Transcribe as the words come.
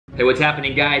Hey, what's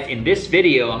happening, guys? In this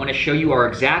video, I'm gonna show you our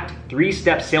exact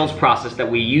 3-step sales process that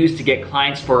we use to get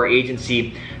clients for our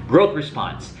agency growth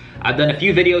response. I've done a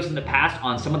few videos in the past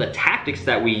on some of the tactics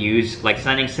that we use, like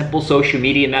sending simple social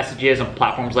media messages on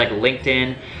platforms like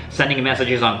LinkedIn, sending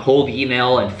messages on cold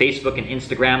email and Facebook and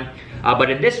Instagram. But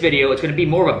in this video, it's gonna be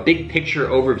more of a big picture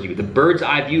overview, the bird's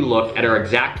eye view look at our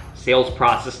exact sales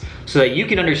process so that you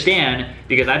can understand,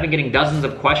 because I've been getting dozens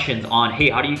of questions on, hey,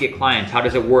 how do you get clients? How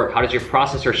does it work? How does your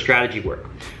process or strategy work?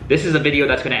 This is a video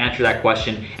that's gonna answer that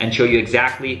question and show you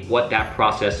exactly what that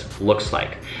process looks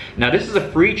like. Now, this is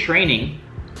a free training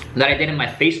that I did in my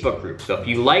Facebook group. So if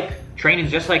you like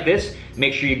trainings just like this,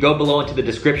 make sure you go below into the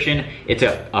description. It's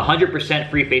a 100%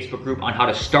 free Facebook group on how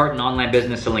to start an online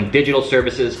business selling digital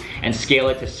services and scale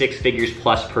it to 6 figures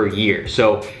plus per year.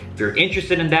 So if you're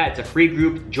interested in that, it's a free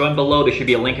group. Join below. There should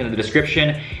be a link in the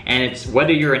description. And it's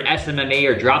whether you're an SMMA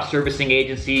or drop servicing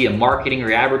agency, a marketing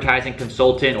or advertising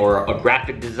consultant, or a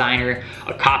graphic designer,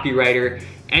 a copywriter,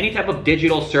 any type of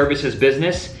digital services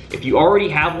business, if you already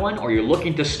have one or you're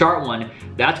looking to start one,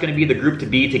 that's gonna be the group to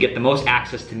be to get the most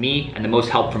access to me and the most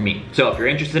help from me. So if you're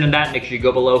interested in that, make sure you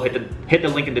go below, hit the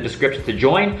link in the description to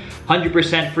join,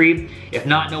 100% free. If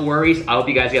not, no worries. I hope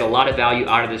you guys get a lot of value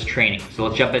out of this training. So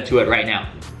let's jump into it right now.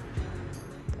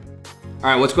 All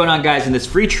right, what's going on, guys? In this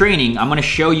free training, I'm gonna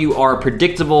show you our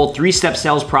predictable 3-step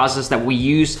sales process that we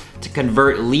use to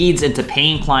convert leads into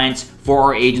paying clients for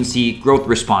our agency growth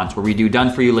response, where we do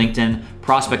done-for-you LinkedIn,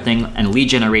 prospecting, and lead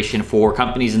generation for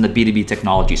companies in the B2B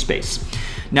technology space.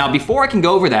 Now, before I can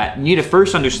go over that, you need to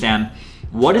first understand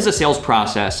what is a sales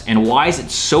process and why is it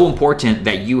so important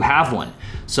that you have one.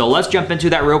 So let's jump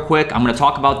into that real quick. I'm gonna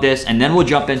talk about this, and then we'll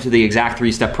jump into the exact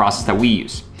 3-step process that we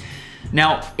use.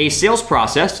 Now, a sales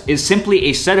process is simply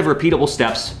a set of repeatable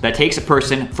steps that takes a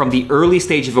person from the early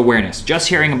stage of awareness, just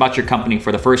hearing about your company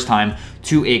for the first time,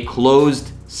 to a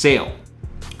closed sale,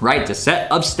 right? The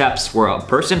set of steps where a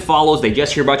person follows, they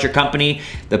just hear about your company,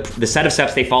 the set of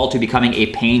steps they follow to becoming a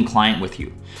paying client with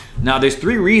you. Now, there's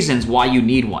 3 reasons why you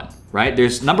need one, right?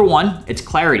 There's number 1, it's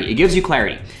clarity. It gives you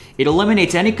clarity. It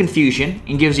eliminates any confusion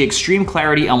and gives you extreme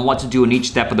clarity on what to do in each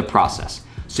step of the process.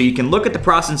 So you can look at the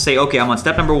process and say, okay, I'm on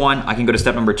step number 1, I can go to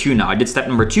step number 2 now. I did step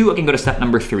number 2, I can go to step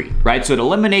number 3, right? So it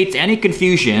eliminates any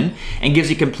confusion and gives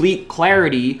you complete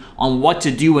clarity on what to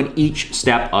do in each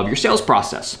step of your sales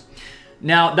process.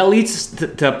 Now, that leads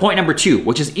to point number 2,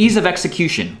 which is ease of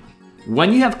execution.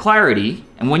 When you have clarity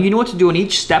and when you know what to do in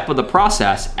each step of the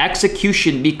process,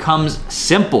 execution becomes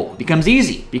simple, becomes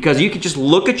easy, because you can just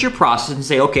look at your process and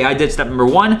say, okay, I did step number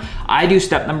 1, I do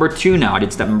step number 2 now, I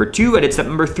did step number 2, I did step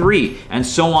number 3, and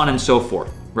so on and so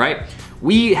forth, right?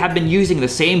 We have been using the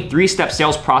same 3-step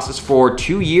sales process for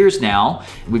 2 years now.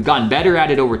 We've gotten better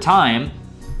at it over time.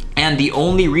 And the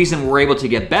only reason we're able to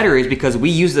get better is because we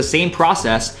use the same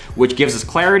process, which gives us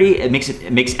clarity. It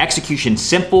makes execution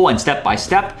simple and step by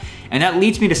step. And that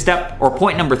leads me to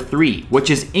point number 3, which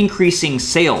is increasing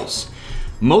sales.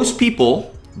 Most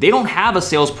people, they don't have a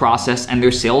sales process and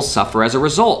their sales suffer as a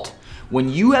result. When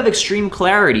you have extreme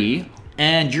clarity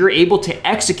and you're able to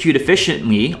execute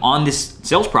efficiently on this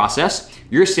sales process,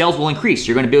 your sales will increase.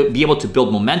 You're gonna be able to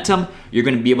build momentum. You're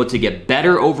gonna be able to get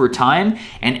better over time.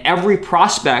 And every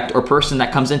prospect or person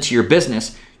that comes into your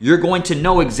business, you're going to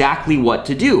know exactly what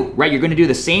to do, right? You're gonna do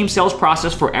the same sales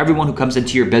process for everyone who comes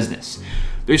into your business.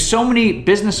 There's so many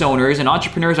business owners and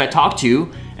entrepreneurs I talk to,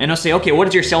 and they'll say, okay, what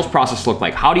does your sales process look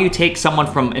like? How do you take someone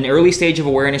from an early stage of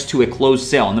awareness to a closed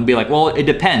sale? And they'll be like, well, it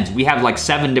depends. We have like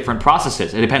 7 different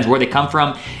processes. It depends where they come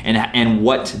from and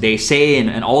what they say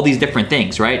and all these different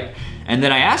things, right? And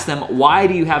then I ask them, why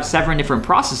do you have 7 different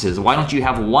processes? Why don't you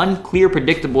have one clear,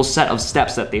 predictable set of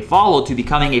steps that they follow to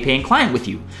becoming a paying client with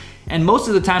you? And most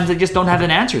of the times they just don't have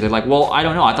an answer. They're like, well, I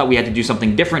don't know. I thought we had to do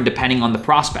something different depending on the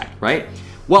prospect, right?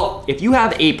 Well, if you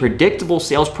have a predictable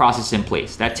sales process in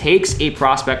place that takes a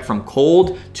prospect from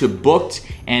cold to booked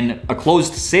and a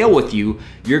closed sale with you,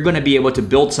 you're gonna be able to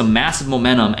build some massive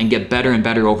momentum and get better and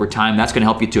better over time. That's gonna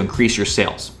help you to increase your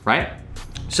sales, right?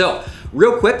 So,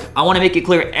 real quick, I wanna make it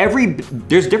clear,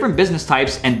 there's different business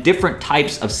types and different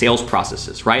types of sales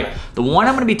processes, right? The one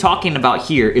I'm gonna be talking about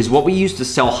here is what we use to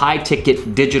sell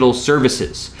high-ticket digital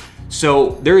services.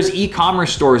 So there's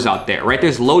e-commerce stores out there, right?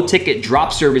 There's low-ticket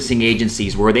drop servicing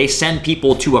agencies where they send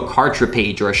people to a Kartra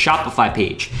page or a Shopify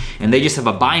page, and they just have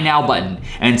a buy now button,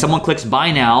 and someone clicks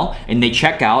buy now and they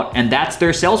check out, and that's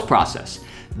their sales process.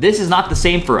 This is not the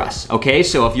same for us, okay?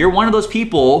 So if you're one of those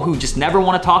people who just never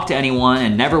want to talk to anyone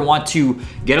and never want to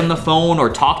get on the phone or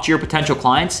talk to your potential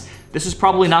clients, this is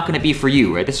probably not gonna be for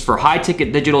you, right? This is for high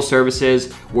ticket digital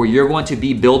services where you're going to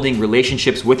be building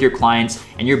relationships with your clients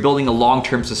and you're building a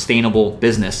long-term sustainable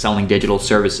business selling digital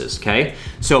services, okay?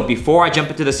 So before I jump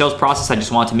into the sales process, I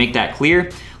just want to make that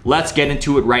clear. Let's get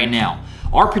into it right now.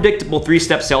 Our predictable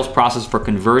 3-step sales process for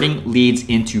converting leads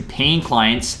into paying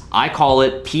clients, I call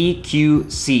it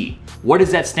PQC. What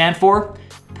does that stand for?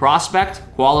 Prospect,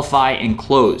 qualify, and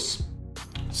close.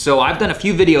 So I've done a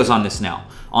few videos on this now,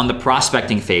 on the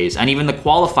prospecting phase and even the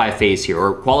qualify phase here,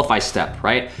 or qualify step,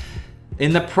 right?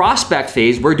 In the prospect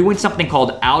phase, we're doing something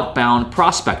called outbound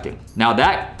prospecting. Now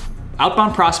that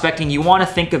outbound prospecting, you wanna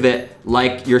think of it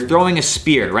like you're throwing a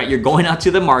spear, right? You're going out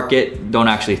to the market. Don't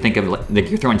actually think of it like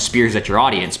you're throwing spears at your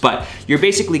audience, but you're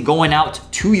basically going out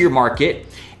to your market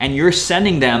and you're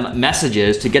sending them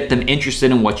messages to get them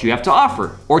interested in what you have to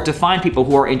offer, or to find people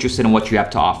who are interested in what you have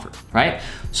to offer, right?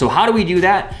 So how do we do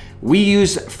that? We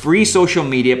use free social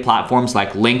media platforms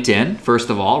like LinkedIn, first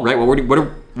of all, right?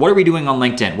 What are we doing on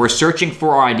LinkedIn? We're searching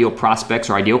for our ideal prospects,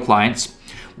 our ideal clients.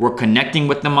 We're connecting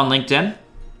with them on LinkedIn.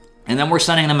 And then we're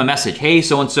sending them a message. Hey,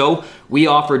 so-and-so, we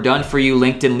offer done for you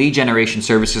LinkedIn lead generation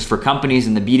services for companies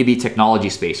in the B2B technology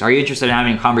space. Are you interested in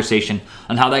having a conversation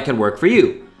on how that could work for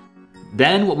you?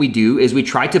 Then what we do is we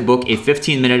try to book a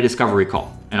 15-minute discovery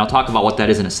call. And I'll talk about what that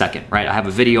is in a second, right? I have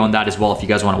a video on that as well if you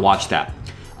guys wanna watch that.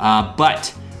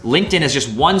 But LinkedIn is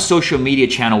just one social media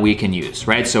channel we can use,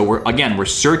 right? So we're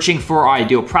searching for our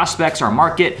ideal prospects, our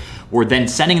market. We're then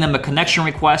sending them a connection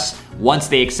request. Once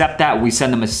they accept that, we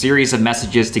send them a series of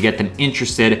messages to get them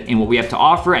interested in what we have to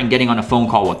offer and getting on a phone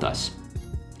call with us.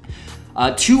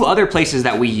 Two other places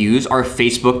that we use are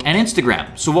Facebook and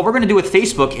Instagram. So what we're gonna do with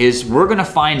Facebook is we're gonna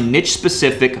find niche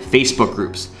specific Facebook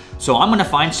groups. So I'm gonna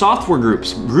find software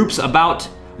groups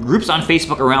on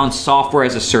Facebook around software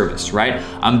as a service, right?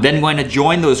 I'm then going to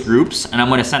join those groups and I'm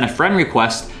going to send a friend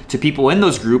request to people in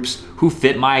those groups who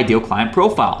fit my ideal client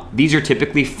profile. These are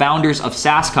typically founders of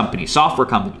SaaS companies, software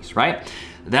companies, right?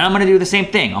 Then I'm going to do the same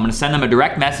thing. I'm going to send them a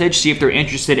direct message, see if they're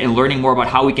interested in learning more about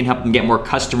how we can help them get more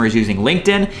customers using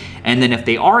LinkedIn. And then if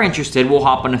they are interested, we'll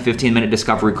hop on a 15-minute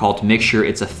discovery call to make sure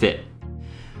it's a fit.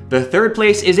 The third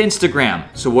place is Instagram.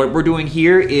 So what we're doing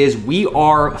here is we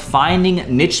are finding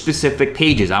niche specific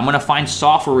pages. I'm gonna find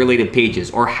software related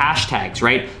pages or hashtags,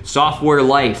 right? Software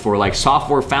life or like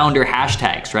software founder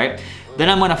hashtags, right? Then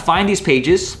I'm gonna find these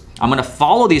pages. I'm gonna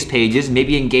follow these pages,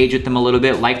 maybe engage with them a little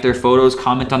bit, like their photos,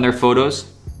 comment on their photos.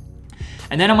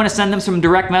 And then I'm gonna send them some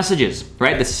direct messages,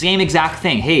 right? The same exact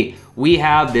thing. Hey, we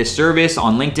have this service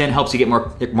on LinkedIn, helps you get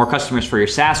more customers for your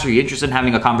SaaS. Are you interested in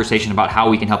having a conversation about how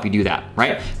we can help you do that,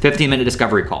 right? 15-minute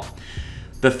discovery call.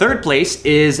 The third place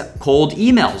is cold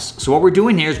emails. So what we're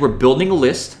doing here is we're building a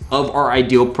list of our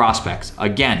ideal prospects.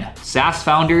 Again, SaaS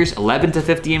founders, 11 to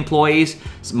 50 employees.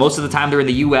 Most of the time they're in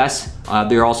the US.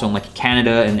 They're also in like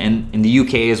Canada and in the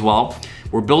UK as well.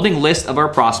 We're building a list of our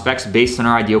prospects based on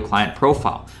our ideal client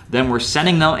profile. Then we're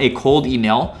sending them a cold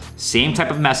email, same type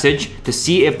of message, to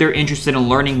see if they're interested in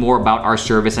learning more about our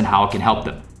service and how it can help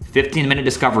them. 15-minute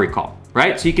discovery call,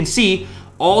 right? So you can see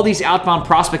all these outbound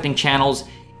prospecting channels,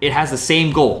 it has the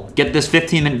same goal, get this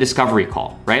 15-minute discovery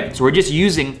call, right? So we're just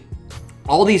using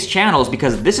all these channels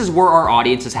because this is where our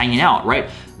audience is hanging out, right?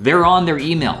 They're on their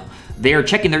email. They are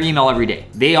checking their email every day.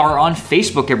 They are on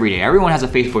Facebook every day. Everyone has a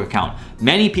Facebook account.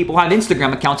 Many people have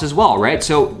Instagram accounts as well, right?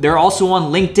 So they're also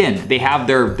on LinkedIn. They have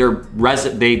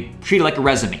they treat it like a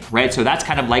resume, right? So that's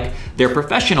kind of like their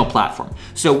professional platform.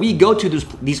 So we go to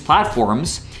these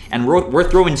platforms and we're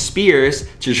throwing spears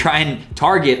to try and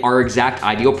target our exact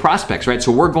ideal prospects, right?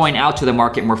 So we're going out to the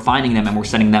market and we're finding them and we're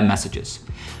sending them messages.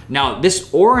 Now,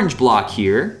 this orange block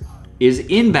here is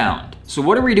inbound. So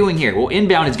what are we doing here? Well,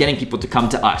 inbound is getting people to come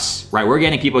to us, right? We're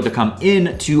getting people to come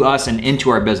into us and into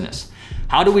our business.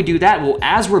 How do we do that? Well,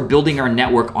 as we're building our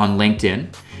network on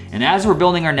LinkedIn and as we're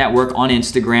building our network on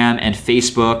Instagram and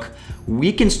Facebook,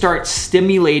 we can start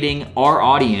stimulating our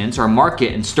audience, our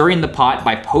market, and stirring the pot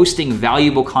by posting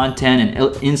valuable content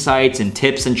and insights and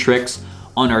tips and tricks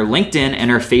on our LinkedIn and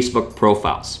our Facebook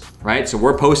profiles, right? So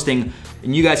we're posting,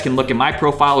 and you guys can look at my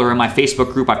profile or in my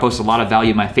Facebook group. I post a lot of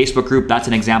value in my Facebook group. That's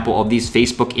an example of these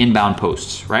Facebook inbound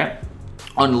posts, right?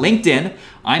 On LinkedIn,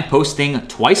 I'm posting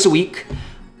twice a week,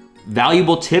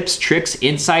 valuable tips, tricks,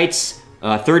 insights,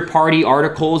 third-party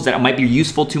articles that might be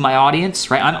useful to my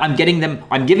audience, right? I'm giving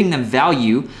them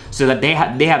value so that they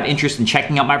have interest in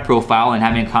checking out my profile and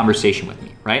having a conversation with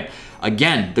me, right?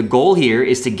 Again, the goal here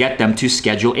is to get them to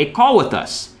schedule a call with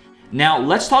us. Now,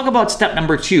 let's talk about step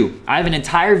number 2. I have an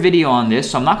entire video on this,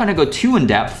 so I'm not gonna go too in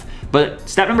depth, But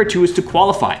step number 2 is to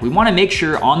qualify. We wanna make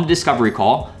sure on the discovery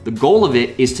call, the goal of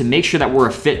it is to make sure that we're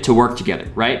a fit to work together,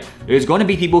 right? There's gonna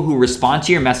be people who respond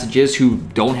to your messages who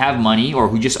don't have money or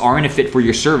who just aren't a fit for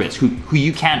your service, who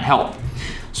you can't help.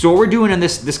 So what we're doing in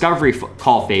this discovery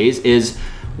call phase is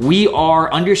we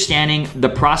are understanding the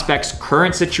prospect's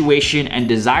current situation and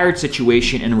desired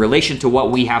situation in relation to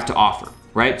what we have to offer,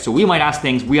 right? So we might ask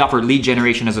things, we offer lead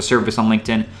generation as a service on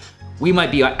LinkedIn. We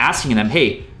might be asking them,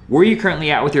 hey, where are you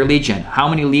currently at with your lead gen? How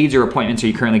many leads or appointments are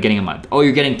you currently getting a month? Oh,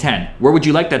 you're getting 10. Where would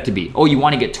you like that to be? Oh, you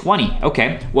want to get 20.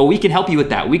 Okay, well, we can help you with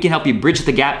that. We can help you bridge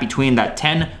the gap between that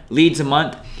 10 leads a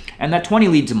month and that 20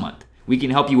 leads a month. We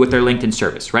can help you with their LinkedIn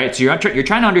service, right? So you're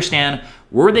trying to understand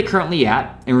where are they currently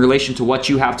at in relation to what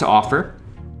you have to offer.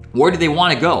 Where do they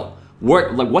want to go?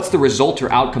 What's the result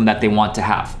or outcome that they want to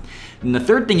have? And the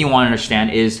third thing you want to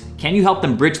understand is, can you help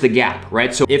them bridge the gap,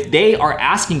 right? So if they are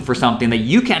asking for something that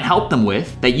you can't help them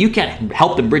with, that you can't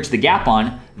help them bridge the gap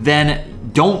on,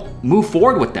 then don't move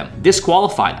forward with them.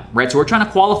 Disqualify them, right? So we're trying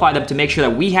to qualify them to make sure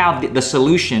that we have the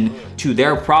solution to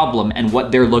their problem and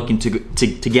what they're looking to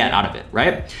get out of it,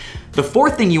 right? The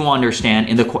fourth thing you want to understand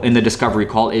in the discovery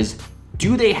call is,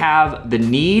 do they have the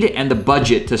need and the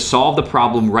budget to solve the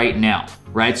problem right now,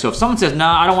 right? So if someone says, no,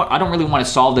 I don't really want to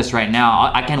solve this right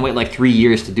now, I can't wait like 3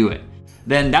 years to do it,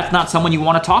 then that's not someone you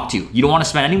want to talk to. You don't want to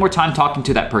spend any more time talking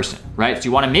to that person, right? So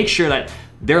you want to make sure that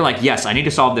they're like, yes, I need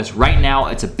to solve this right now.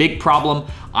 It's a big problem.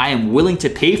 I am willing to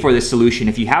pay for this solution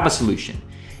if you have a solution.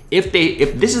 If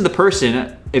this is the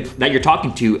person that you're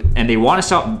talking to and they want to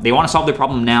solve their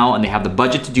problem now and they have the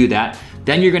budget to do that,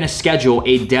 then you're gonna schedule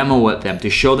a demo with them to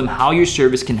show them how your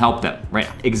service can help them, right?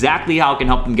 Exactly how it can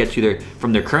help them get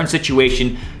from their current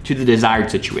situation to the desired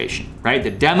situation, right?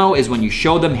 The demo is when you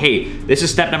show them, hey, this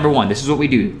is step number 1, this is what we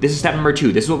do. This is step number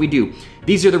 2, this is what we do.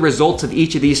 These are the results of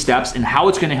each of these steps and how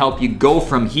it's gonna help you go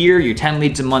from here, your 10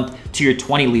 leads a month, to your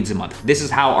 20 leads a month. This is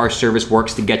how our service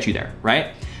works to get you there, right?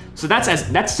 So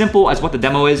that's simple as what the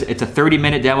demo is. It's a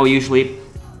 30-minute demo usually.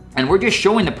 And we're just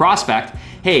showing the prospect,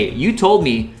 hey, you told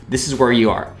me this is where you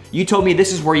are. You told me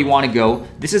this is where you want to go.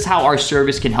 This is how our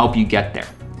service can help you get there,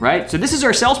 right? So this is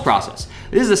our sales process.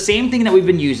 This is the same thing that we've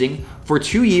been using for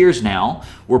 2 years now.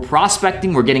 We're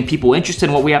prospecting, we're getting people interested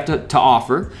in what we have to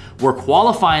offer. We're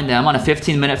qualifying them on a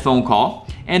 15-minute phone call,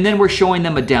 and then we're showing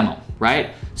them a demo,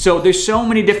 right? So there's so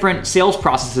many different sales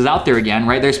processes out there again,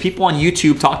 right? There's people on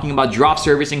YouTube talking about drop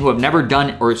servicing who have never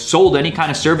done or sold any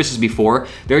kind of services before.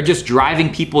 They're just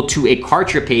driving people to a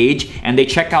Kartra page and they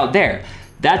check out there.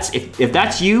 If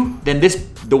that's you, then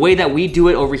the way that we do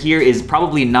it over here is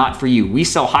probably not for you. We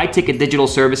sell high-ticket digital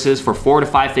services for 4 to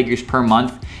 5 figures per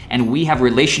month, and we have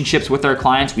relationships with our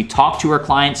clients. We talk to our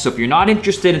clients. So if you're not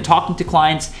interested in talking to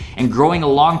clients and growing a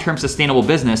long-term sustainable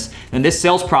business, then this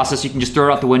sales process, you can just throw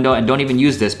it out the window and don't even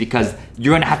use this because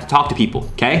you're gonna have to talk to people,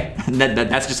 okay?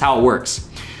 That's just how it works.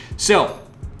 So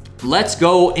let's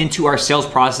go into our sales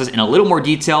process in a little more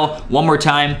detail. One more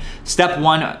time. Step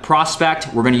 1,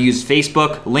 prospect. We're gonna use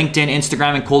Facebook, LinkedIn,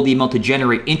 Instagram, and cold email to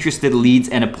generate interested leads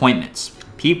and appointments.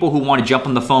 People who wanna jump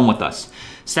on the phone with us.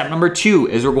 Step number 2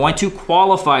 is we're going to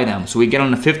qualify them. So we get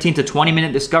on a 15 to 20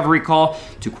 minute discovery call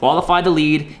to qualify the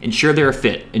lead, ensure they're a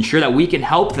fit, ensure that we can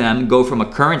help them go from a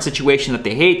current situation that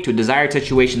they hate to a desired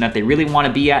situation that they really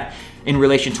wanna be at in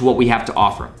relation to what we have to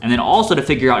offer. And then also to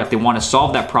figure out if they want to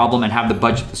solve that problem and have the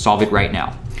budget to solve it right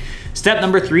now. Step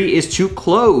number 3 is to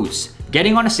close.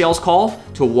 Getting on a sales call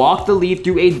to walk the lead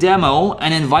through a demo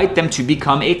and invite them to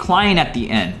become a client at the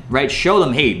end, right? Show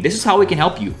them, hey, this is how we can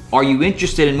help you. Are you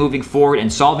interested in moving forward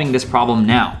and solving this problem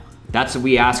now? That's what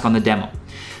we ask on the demo.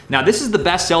 Now, this is the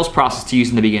best sales process to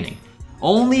use in the beginning.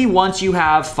 Only once you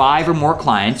have 5 or more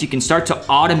clients, you can start to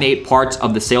automate parts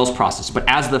of the sales process. But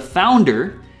as the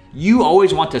founder, you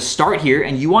always want to start here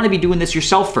and you want to be doing this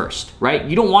yourself first, right?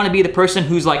 You don't want to be the person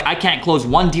who's like, I can't close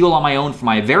one deal on my own for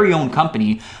my very own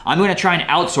company. I'm going to try and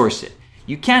outsource it.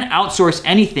 You can't outsource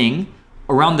anything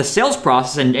around the sales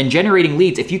process and generating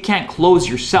leads if you can't close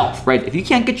yourself, right? If you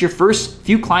can't get your first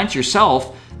few clients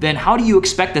yourself, then how do you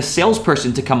expect a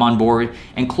salesperson to come on board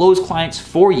and close clients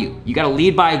for you? You got to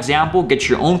lead by example, get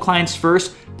your own clients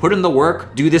first, put in the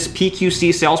work, do this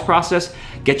PQC sales process,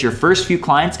 get your first few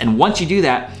clients, and once you do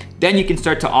that, then you can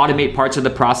start to automate parts of the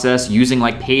process using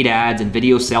like paid ads and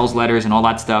video sales letters and all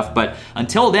that stuff. But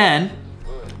until then,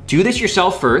 do this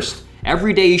yourself first.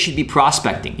 Every day you should be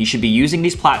prospecting. You should be using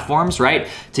these platforms, right,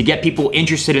 to get people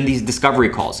interested in these discovery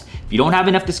calls. If you don't have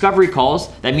enough discovery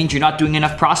calls, that means you're not doing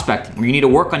enough prospecting, or you need to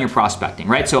work on your prospecting,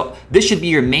 right? So this should be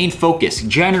your main focus,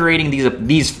 generating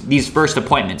these first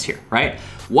appointments here, right?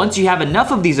 Once you have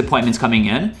enough of these appointments coming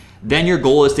in, then your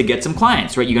goal is to get some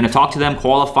clients, right? You're gonna talk to them,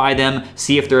 qualify them,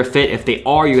 see if they're a fit. If they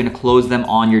are, you're gonna close them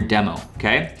on your demo,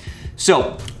 okay?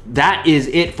 So that is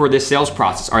it for this sales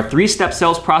process. Our 3-step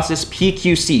sales process,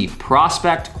 PQC,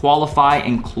 prospect, qualify,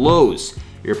 and close.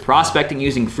 You're prospecting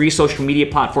using free social media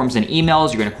platforms and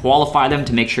emails. You're gonna qualify them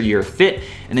to make sure you're a fit,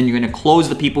 and then you're gonna close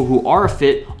the people who are a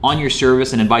fit on your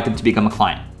service and invite them to become a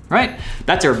client, right?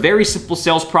 That's our very simple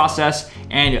sales process,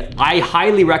 and I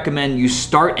highly recommend you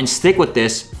start and stick with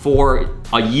this for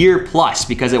a year plus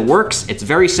because it works, it's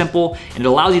very simple, and it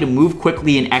allows you to move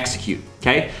quickly and execute,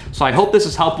 okay? So I hope this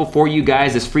is helpful for you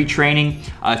guys, this free training.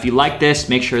 If you like this,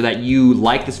 make sure that you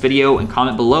like this video and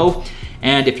comment below.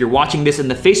 And if you're watching this in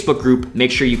the Facebook group, make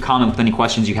sure you comment with any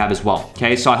questions you have as well,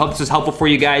 okay? So I hope this is helpful for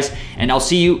you guys, and I'll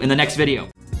see you in the next video.